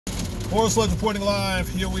Sledge reporting live.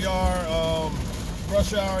 Here we are,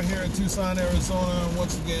 rush hour here in Tucson, Arizona.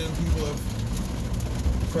 Once again, people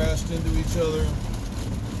have crashed into each other,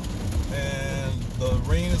 and the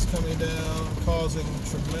rain is coming down, causing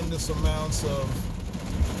tremendous amounts of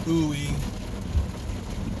ooey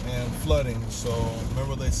and flooding. So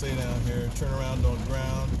remember they say down here, turn around, don't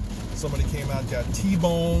drown. Somebody came out, got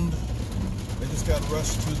T-boned. They just got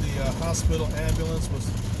rushed to the hospital. Ambulance was,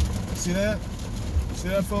 see that? See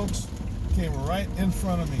that, folks? Came right in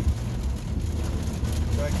front of me.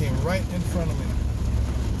 That came right in front of me.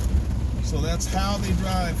 So that's how they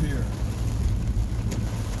drive here.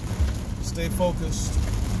 Stay focused.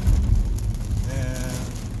 And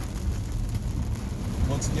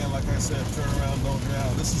once again, like I said, turn around, don't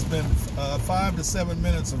drown. This has been 5 to 7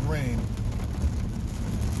 minutes of rain.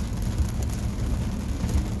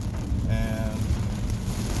 And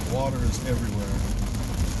water is everywhere.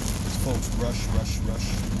 Folks rush.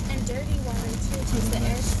 And dirty water too, because the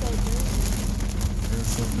air's so dirty. The air's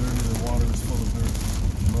so dirty, the water is full of dirt,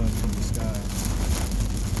 mud from the sky.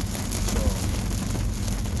 So,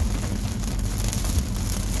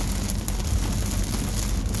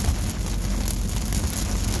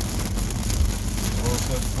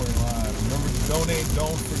 Sledge reporting live. Remember to donate.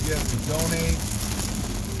 Don't forget to donate.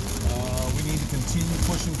 We need to continue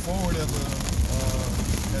pushing forward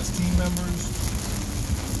as team members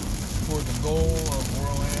toward the goal of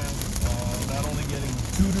Orland, not only getting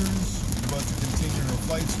tutors, but to continue her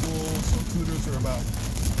flight school. So tutors are about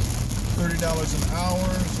 $30 an hour,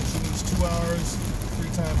 so she needs 2 hours 3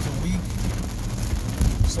 times a week.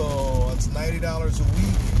 So that's $90 a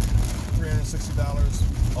week,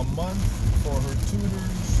 $360 a month for her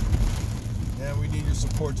tutors, and we need your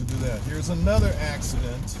support to do that. Here's another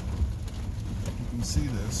accident. You can see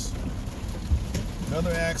this.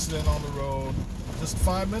 Another accident on the road. Just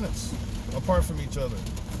 5 minutes apart from each other.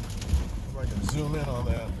 If I can zoom in on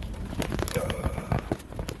that.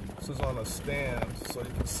 This is on a stand, so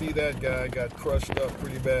you can see that guy got crushed up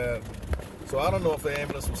pretty bad. So I don't know if the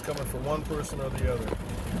ambulance was coming for one person or the other.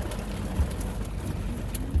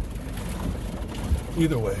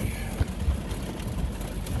 Either way,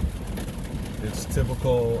 it's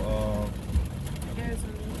typical.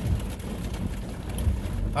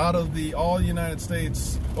 Out of the all United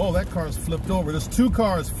States, oh, that car's flipped over. There's 2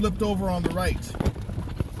 cars flipped over on the right.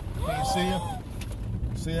 Can you see them?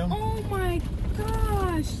 See them? Oh my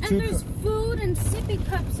gosh! And there's food and sippy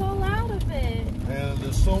cups all out of it. And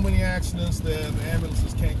there's so many accidents that the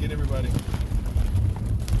ambulances can't get everybody.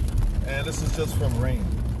 And this is just from rain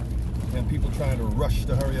and people trying to rush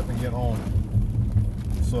to hurry up and get home.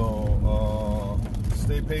 So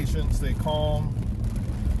stay patient, stay calm,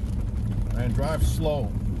 and drive slow.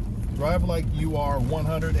 Drive like you are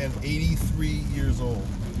 183 years old.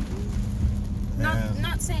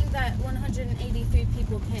 Not saying that 183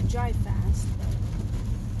 people can't drive fast,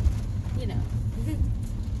 but, you know.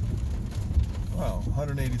 Well,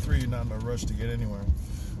 183, you're not in a rush to get anywhere.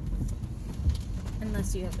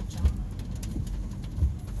 Unless you have a job.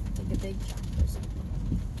 Like a big job or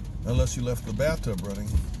something. Unless you left the bathtub running.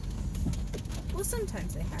 Well,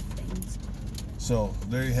 sometimes they have things. So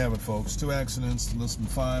there you have it, folks. 2 accidents less than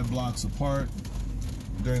 5 blocks apart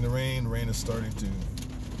during the rain. Rain is starting to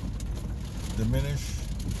diminish.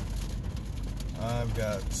 I've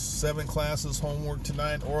got 7 classes homework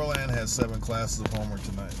tonight. Orland has 7 classes of homework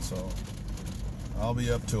tonight, so I'll be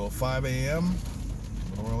up till 5 a.m.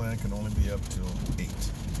 but Orland can only be up till 8.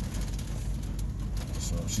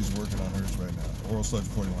 So she's working on hers right now. Sledge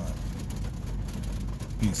reporting live.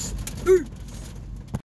 Peace.